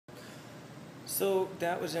So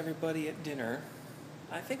that was everybody at dinner.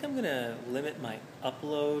 I think I'm gonna limit my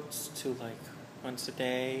uploads to like once a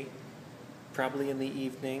day, probably in the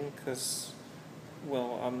evening, because,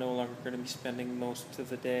 well, I'm no longer going to be spending most of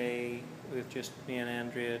the day with just me and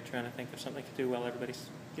Andrea trying to think of something to do while everybody's,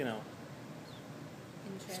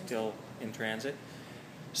 still in transit.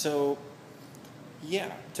 So,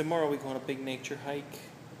 yeah, tomorrow we go on a big nature hike.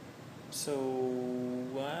 So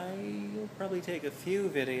I'll probably take a few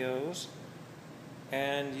videos,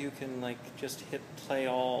 and you can like just hit play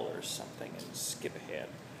all or something and skip ahead.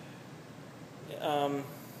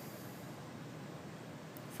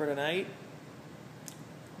 For tonight,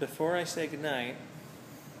 before I say goodnight,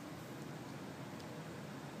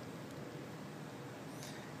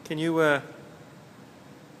 can you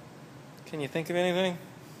think of anything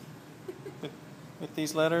with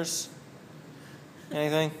these letters?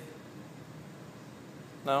 Anything?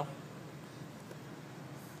 No?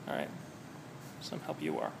 All right. Some help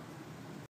you are.